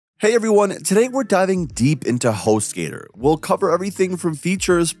Hey everyone, today we're diving deep into HostGator. We'll cover everything from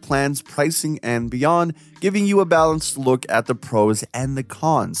features, plans, pricing, and beyond, giving you a balanced look at the pros and the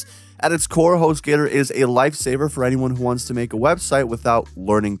cons. At its core, HostGator is a lifesaver for anyone who wants to make a website without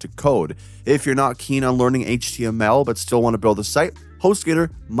learning to code. If you're not keen on learning HTML but still want to build a site,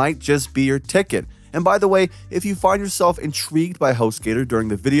 HostGator might just be your ticket. And by the way, if you find yourself intrigued by HostGator during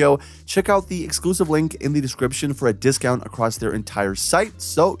the video, check out the exclusive link in the description for a discount across their entire site,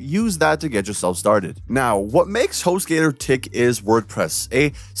 so use that to get yourself started. Now, what makes HostGator tick is WordPress,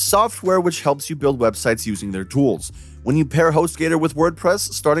 a software which helps you build websites using their tools. When you pair HostGator with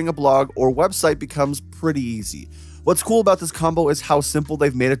WordPress, starting a blog or website becomes pretty easy. What's cool about this combo is how simple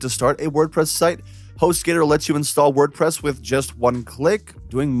they've made it to start a WordPress site. HostGator lets you install WordPress with just one click,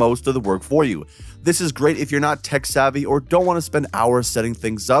 doing most of the work for you. This is great if you're not tech savvy or don't want to spend hours setting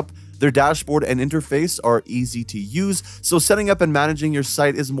things up. Their dashboard and interface are easy to use, so setting up and managing your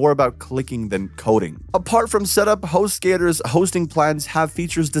site is more about clicking than coding. Apart from setup, HostGator's hosting plans have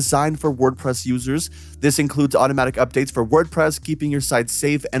features designed for WordPress users. This includes automatic updates for WordPress, keeping your site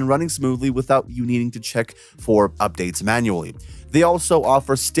safe and running smoothly without you needing to check for updates manually. They also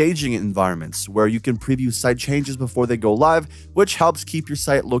offer staging environments where you can preview site changes before they go live, which helps keep your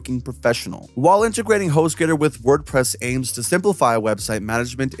site looking professional. While integrating HostGator with WordPress aims to simplify website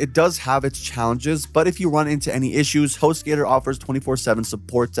management, it does have its challenges, but if you run into any issues, HostGator offers 24/7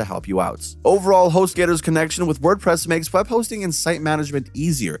 support to help you out. Overall, HostGator's connection with WordPress makes web hosting and site management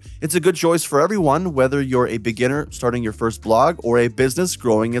easier. It's a good choice for everyone, whether you're a beginner starting your first blog or a business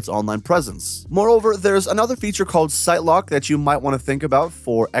growing its online presence. Moreover, there's another feature called Site Lock that you might want to think about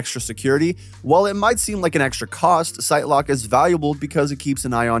for extra security. While it might seem like an extra cost, Site Lock is valuable because it keeps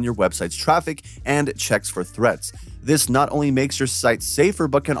an eye on your website's traffic and checks for threats. This not only makes your site safer,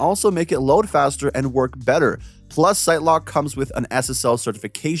 but can also make it load faster and work better. Plus, Site Lock comes with an SSL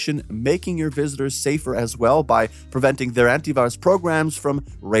certification, making your visitors safer as well by preventing their antivirus programs from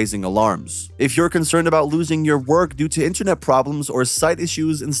raising alarms. If you're concerned about losing your work due to internet problems or site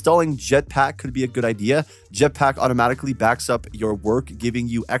issues, installing Jetpack could be a good idea. Jetpack automatically backs up your work, giving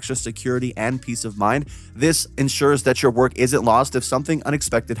you extra security and peace of mind. This ensures that your work isn't lost if something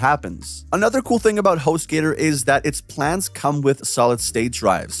unexpected happens. Another cool thing about HostGator is that its plans come with solid-state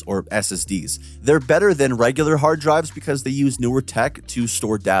drives, or SSDs. They're better than regular hard drives because they use newer tech to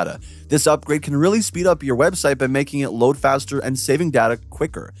store data. This upgrade can really speed up your website by making it load faster and saving data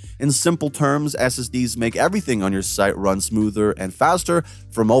quicker. In simple terms, SSDs make everything on your site run smoother and faster,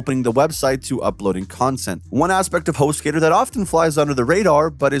 from opening the website to uploading content. One aspect of HostGator that often flies under the radar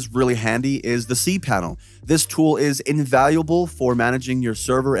but is really handy is the cPanel. This tool is invaluable for managing your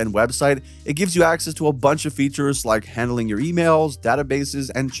server and website. It gives you access to a bunch of features like handling your emails, databases,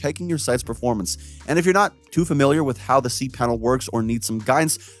 and checking your site's performance. And if you're not too familiar with how the cPanel works or need some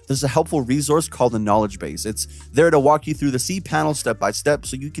guidance, there's a helpful resource called the Knowledge Base. It's there to walk you through the cPanel step by step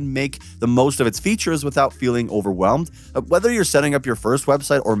so you can make the most of its features without feeling overwhelmed. Whether you're setting up your first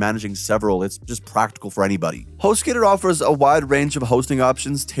website or managing several, it's just practical for anybody. HostGator offers a wide range of hosting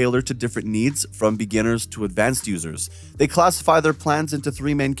options tailored to different needs, from beginners to advanced users. They classify their plans into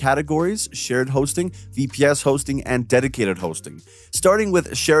three main categories: shared hosting, VPS hosting, and dedicated hosting. Starting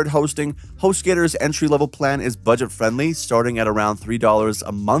with shared hosting, HostGator's entry-level plan is budget-friendly, starting at around $3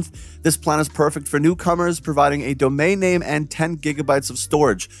 a month. This plan is perfect for newcomers, providing a domain name and 10 gigabytes of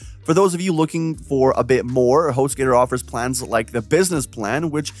storage. For those of you looking for a bit more, HostGator offers plans like the Business Plan,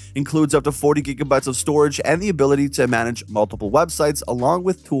 which includes up to 40 gigabytes of storage and the ability to manage multiple websites, along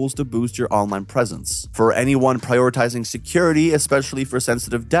with tools to boost your online presence. For anyone prioritizing security, especially for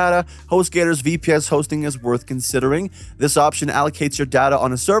sensitive data, HostGator's VPS hosting is worth considering. This option allocates your data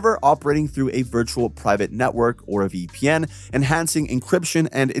on a server operating through a virtual private network or a VPN, enhancing encryption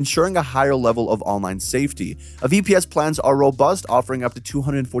and ensuring a higher level of online safety. VPS plans are robust, offering up to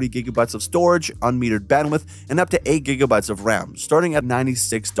 240 gigabytes of storage, unmetered bandwidth, and up to 8 gigabytes of RAM, starting at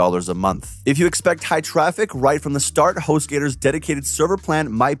 $96 a month. If you expect high traffic right from the start, HostGator's dedicated server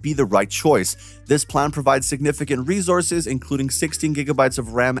plan might be the right choice. This plan provides significant resources, including 16 gigabytes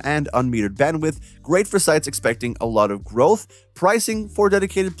of RAM and unmetered bandwidth, great for sites expecting a lot of growth. Pricing for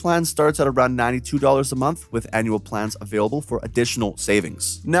dedicated plans starts at around $92 a month, with annual plans available for additional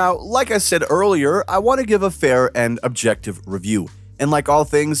savings. Now, like I said earlier, I want to give a fair and objective review. And like all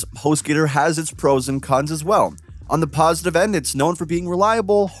things, HostGator has its pros and cons as well. On the positive end, it's known for being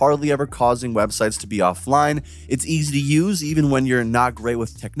reliable, hardly ever causing websites to be offline. It's easy to use even when you're not great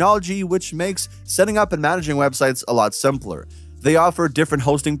with technology, which makes setting up and managing websites a lot simpler. They offer different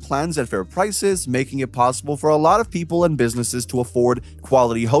hosting plans at fair prices, making it possible for a lot of people and businesses to afford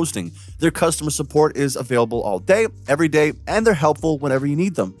quality hosting. Their customer support is available all day, every day, and they're helpful whenever you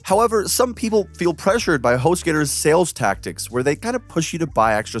need them. However, some people feel pressured by HostGator's sales tactics, where they kind of push you to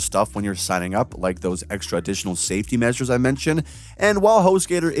buy extra stuff when you're signing up, like those extra additional safety measures I mentioned. And while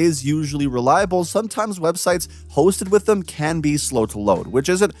HostGator is usually reliable, sometimes websites hosted with them can be slow to load, which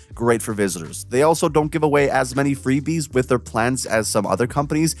isn't great for visitors. They also don't give away as many freebies with their plans as some other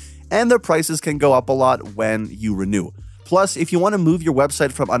companies, and their prices can go up a lot when you renew. Plus, if you want to move your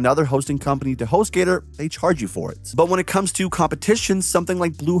website from another hosting company to HostGator, they charge you for it. But when it comes to competition, something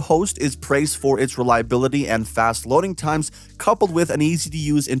like Bluehost is praised for its reliability and fast loading times, coupled with an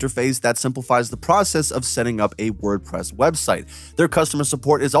easy-to-use interface that simplifies the process of setting up a WordPress website. Their customer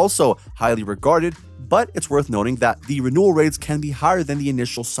support is also highly regarded, but it's worth noting that the renewal rates can be higher than the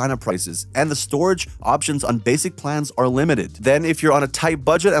initial sign-up prices, and the storage options on basic plans are limited. Then, if you're on a tight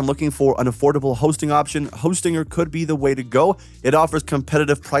budget and looking for an affordable hosting option, HostGator could be the way to go. It offers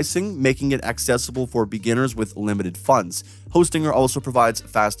competitive pricing, making it accessible for beginners with limited funds. HostGator also provides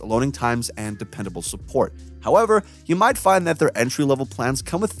fast loading times and dependable support. However, you might find that their entry-level plans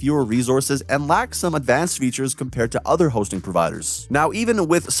come with fewer resources and lack some advanced features compared to other hosting providers. Now, even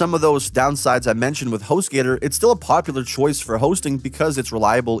with some of those downsides I mentioned with HostGator, it's still a popular choice for hosting because it's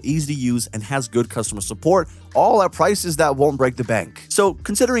reliable, easy to use, and has good customer support, all at prices that won't break the bank. So,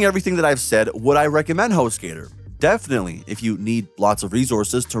 considering everything that I've said, would I recommend HostGator? Definitely, if you need lots of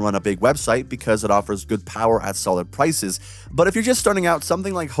resources to run a big website because it offers good power at solid prices. But if you're just starting out,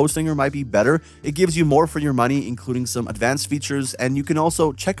 something like HostGator might be better. It gives you more for your money, including some advanced features, and you can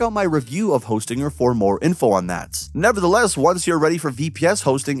also check out my review of HostGator for more info on that. Nevertheless, once you're ready for VPS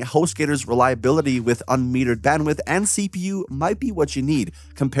hosting, HostGator's reliability with unmetered bandwidth and CPU might be what you need,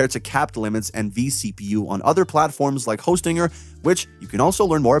 compared to capped limits and vCPU on other platforms like HostGator, which you can also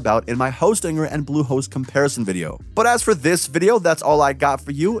learn more about in my HostGator and Bluehost comparison video. But as for this video, that's all I got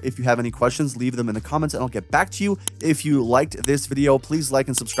for you. If you have any questions, leave them in the comments and I'll get back to you. If you liked this video, please like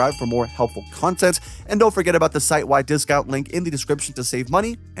and subscribe for more helpful content. And don't forget about the site-wide discount link in the description to save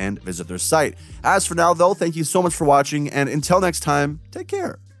money and visit their site. As for now though, thank you so much for watching, and until next time, take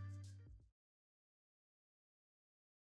care.